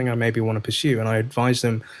boat. It's something I maybe want to pursue. And I advise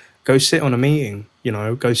them, go sit on a meeting,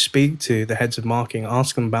 go speak to the heads of marketing,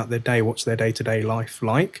 ask them about their day. What's their day-to-day life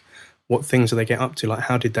like? What things do they get up to? Like,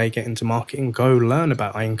 how did they get into marketing? Go learn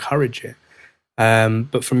about it. I encourage it.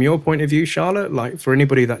 But from your point of view, Charlotte, like for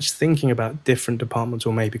anybody that's thinking about different departments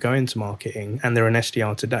or maybe going into marketing and they're an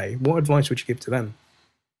SDR today, what advice would you give to them?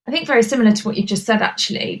 I think very similar to what you just said,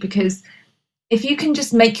 actually, because if you can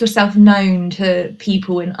just make yourself known to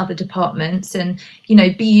people in other departments and,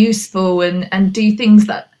 be useful and do things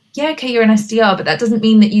that, yeah, okay, you're an SDR, but that doesn't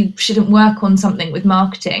mean that you shouldn't work on something with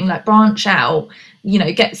marketing, like branch out,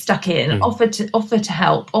 get stuck in, offer to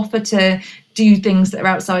help, offer to do things that are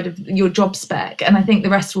outside of your job spec. And I think the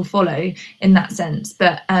rest will follow in that sense.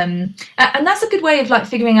 But, and that's a good way of like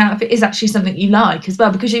figuring out if it is actually something you like as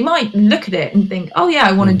well, because you might look at it and think, oh yeah,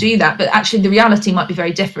 I want to do that. But actually the reality might be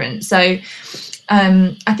very different. So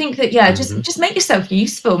I think that, just make yourself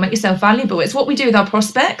useful, make yourself valuable. It's what we do with our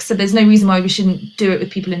prospects. So there's no reason why we shouldn't do it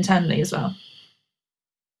with people internally as well.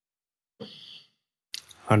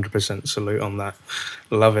 100% salute on that.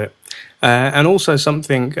 Love it. And also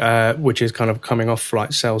something which is kind of coming off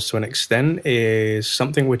flight sales to an extent is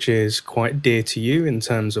something which is quite dear to you in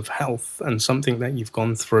terms of health and something that you've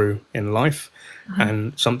gone through in life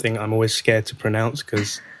and something I'm always scared to pronounce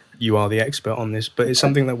because you are the expert on this, but it's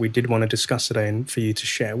something that we did want to discuss today and for you to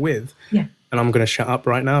share with. Yeah. And I'm going to shut up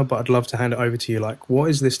right now, but I'd love to hand it over to you. Like,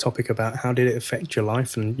 what is this topic about? How did it affect your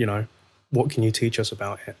life? And, what can you teach us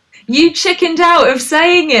about it? You chickened out of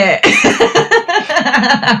saying it.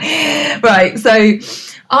 Right. So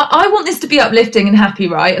I want this to be uplifting and happy,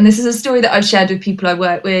 right? And this is a story that I've shared with people I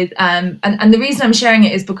work with. And the reason I'm sharing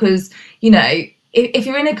it is because, if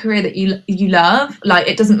you're in a career that you love, like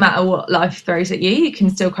it doesn't matter what life throws at you, you can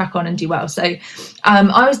still crack on and do well. So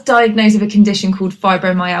I was diagnosed with a condition called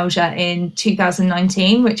fibromyalgia in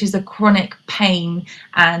 2019, which is a chronic pain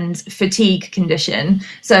and fatigue condition.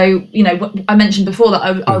 So, I mentioned before that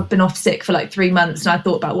I've been off sick for like 3 months and I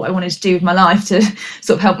thought about what I wanted to do with my life to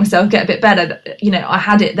sort of help myself get a bit better. I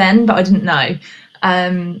had it then, but I didn't know.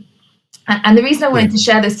 And the reason I wanted to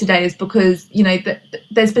share this today is because,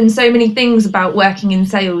 there's been so many things about working in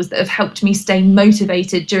sales that have helped me stay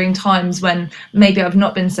motivated during times when maybe I've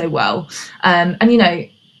not been so well.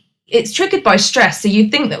 It's triggered by stress. So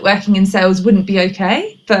you'd think that working in sales wouldn't be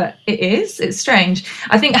okay, but it is. It's strange.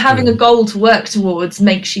 I think having a goal to work towards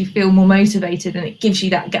makes you feel more motivated and it gives you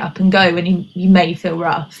that get up and go when you may feel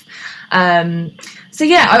rough.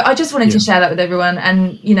 I just wanted to share that with everyone.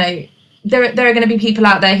 And, there are going to be people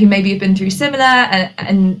out there who maybe have been through similar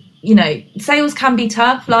and sales can be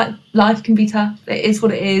tough, like life can be tough. It is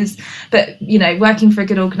what it is. But, working for a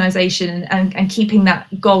good organisation and keeping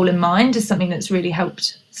that goal in mind is something that's really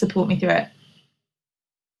helped support me through it.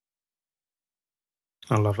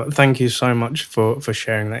 I love it. Thank you so much for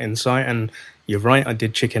sharing that insight. And you're right, I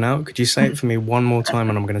did chicken out. Could you say it for me one more time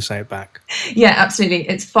and I'm going to say it back? Yeah, absolutely.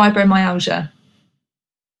 It's fibromyalgia.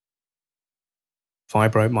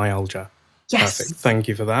 Fibromyalgia. Yes. Perfect. Thank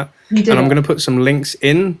you for that. And I'm going to put some links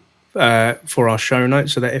in for our show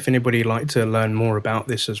notes so that if anybody would like to learn more about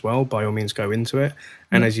this as well, by all means go into it.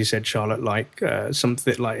 And as you said, Charlotte, like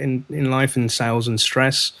something like in life and sales and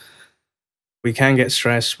stress, we can get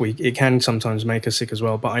stressed. It can sometimes make us sick as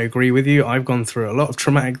well. But I agree with you. I've gone through a lot of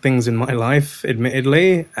traumatic things in my life,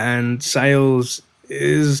 admittedly, and sales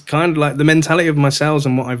is kind of like the mentality of my sales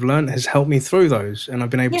and what I've learned has helped me through those. And I've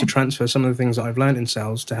been able to transfer some of the things that I've learned in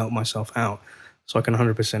sales to help myself out. So I can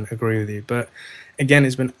 100% agree with you. But again,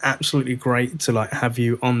 it's been absolutely great to have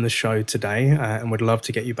you on the show today and would love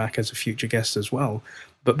to get you back as a future guest as well.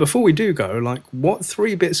 But before we do go, what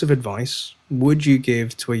 3 bits of advice would you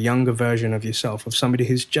give to a younger version of yourself, of somebody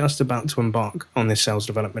who's just about to embark on this sales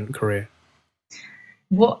development career?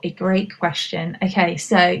 What a great question. Okay,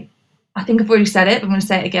 so I think I've already said it, but I'm going to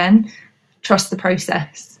say it again. Trust the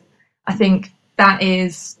process. I think that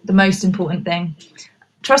is the most important thing.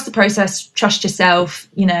 Trust the process, trust yourself.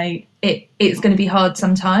 It's going to be hard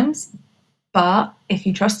sometimes, but if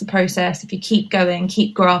you trust the process, if you keep going,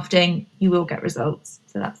 keep grafting, you will get results.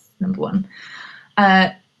 So number one.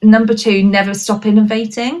 Number two, never stop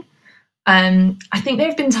innovating. I think there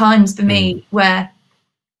have been times for me where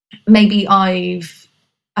maybe I've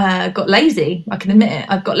got lazy. I can admit it.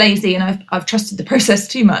 I've got lazy and I've trusted the process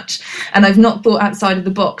too much, and I've not thought outside of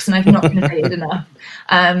the box, and I've not innovated enough.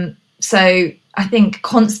 So I think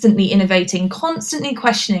constantly innovating, constantly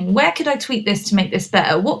questioning, where could I tweak this to make this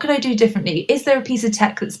better? What could I do differently? Is there a piece of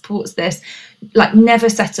tech that supports this? Like, never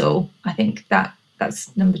settle. I think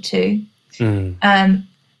that's number two.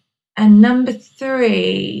 And number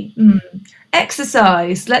three,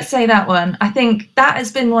 exercise. Let's say that one. I think that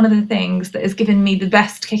has been one of the things that has given me the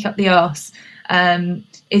best kick up the arse,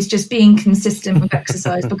 is just being consistent with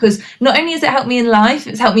exercise, because not only has it helped me in life,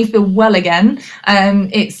 it's helped me feel well again.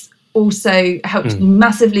 It's also helped me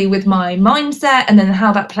massively with my mindset, and then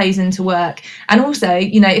how that plays into work. And also,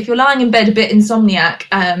 you know, if you're lying in bed a bit insomniac,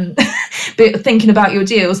 but thinking about your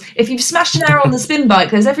deals, if you've smashed an hour on the spin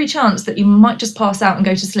bike, there's every chance that you might just pass out and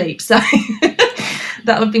go to sleep. So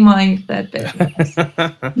that would be my third bit.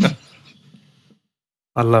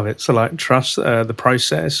 I love it. So, like, trust the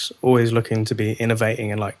process, always looking to be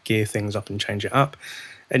innovating and like gear things up and change it up.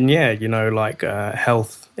 And yeah, you know, like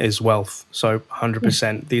health is wealth. So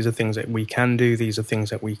 100%, these are things that we can do. These are things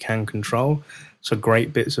that we can control. So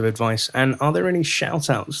great bits of advice. And are there any shout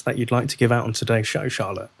outs that you'd like to give out on today's show,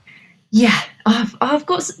 Charlotte? Yeah, I've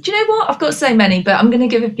got, do you know what? I've got so many, but I'm going to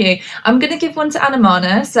give a few. I'm going to give one to Anna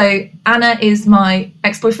Mana. So Anna is my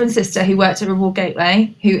ex-boyfriend's sister who worked at Reward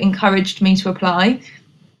Gateway, who encouraged me to apply.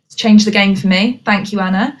 It's changed the game for me. Thank you,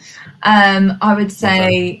 Anna. I would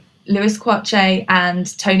say Lewis Quache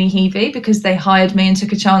and Tony Heavey, because they hired me and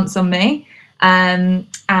took a chance on me, and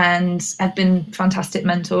have been fantastic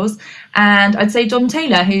mentors. And I'd say Dom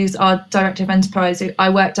Taylor, who's our Director of Enterprise. I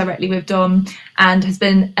work directly with Dom and has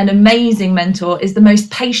been an amazing mentor, is the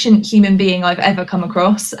most patient human being I've ever come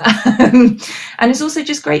across. And it's also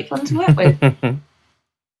just great fun to work with.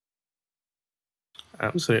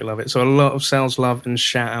 Absolutely love it. So a lot of sales love and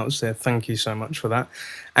shout outs there. Thank you so much for that.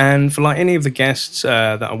 And for like any of the guests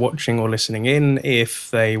that are watching or listening in, if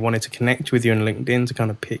they wanted to connect with you on LinkedIn to kind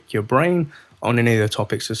of pick your brain on any of the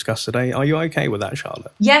topics discussed today, are you okay with that,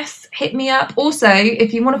 Charlotte? Yes, hit me up. Also,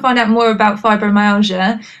 if you want to find out more about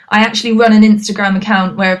fibromyalgia, I actually run an Instagram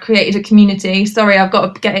account where I've created a community. Sorry, I've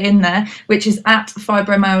got to get it in there, which is at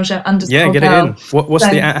fibromyalgia_. Yeah, get it in. What's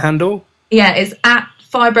the at handle? Yeah, it's at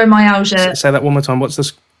fibromyalgia. Say that one more time. What's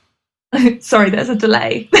this? Sorry, there's a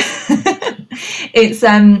delay. It's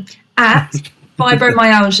at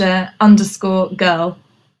fibromyalgia_girl.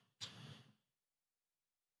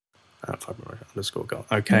 At fibromyalgia_girl.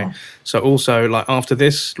 Okay. Yeah. So also, like, after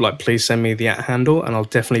this, like, please send me the at handle, and I'll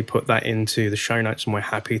definitely put that into the show notes, and we're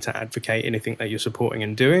happy to advocate anything that you're supporting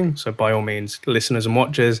and doing. So by all means, listeners and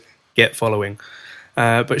watchers, get following.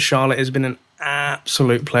 But Charlotte, it's been an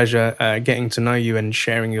absolute pleasure getting to know you and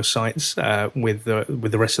sharing your sites with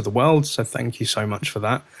the rest of the world. So thank you so much for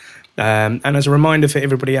that. And as a reminder for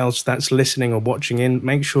everybody else that's listening or watching in,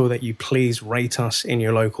 make sure that you please rate us in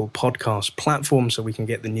your local podcast platform so we can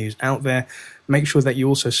get the news out there. Make sure that you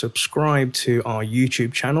also subscribe to our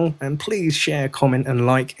YouTube channel, and please share, comment and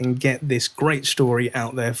like, and get this great story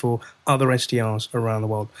out there for other SDRs around the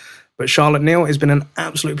world. But Charlotte, Neal, it's been an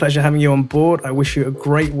absolute pleasure having you on board. I wish you a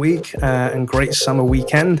great week and great summer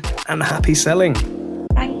weekend, and happy selling.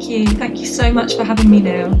 Thank you. Thank you so much for having me,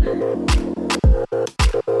 Neal.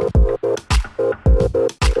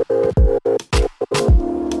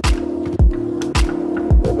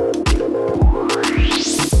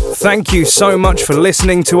 Thank you so much for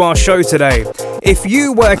listening to our show today. If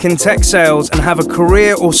you work in tech sales and have a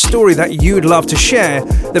career or story that you'd love to share,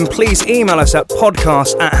 then please email us at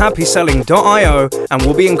podcast@happyselling.io and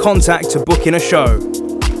we'll be in contact to book in a show.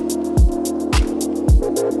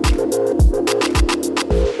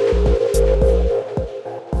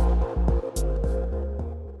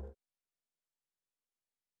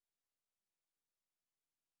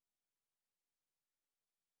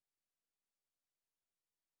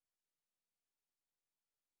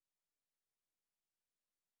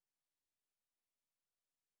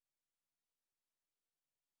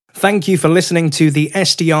 Thank you for listening to the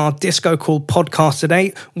SDR DiscoCall podcast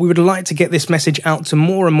today. We would like to get this message out to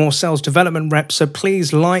more and more sales development reps, so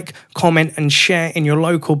please like, comment, and share in your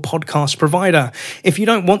local podcast provider. If you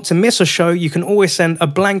don't want to miss a show, you can always send a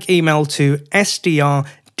blank email to SDR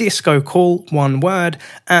DiscoCall, one word,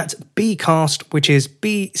 at bcast, which is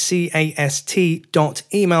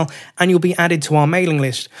bcast.email, and you'll be added to our mailing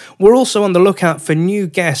list. We're also on the lookout for new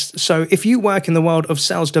guests, so if you work in the world of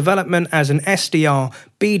sales development as an SDR,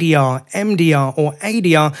 BDR, MDR, or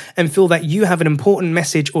ADR, and feel that you have an important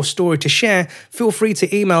message or story to share, feel free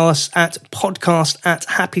to email us at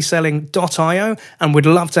podcast@happyselling.io, and we'd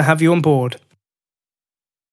love to have you on board.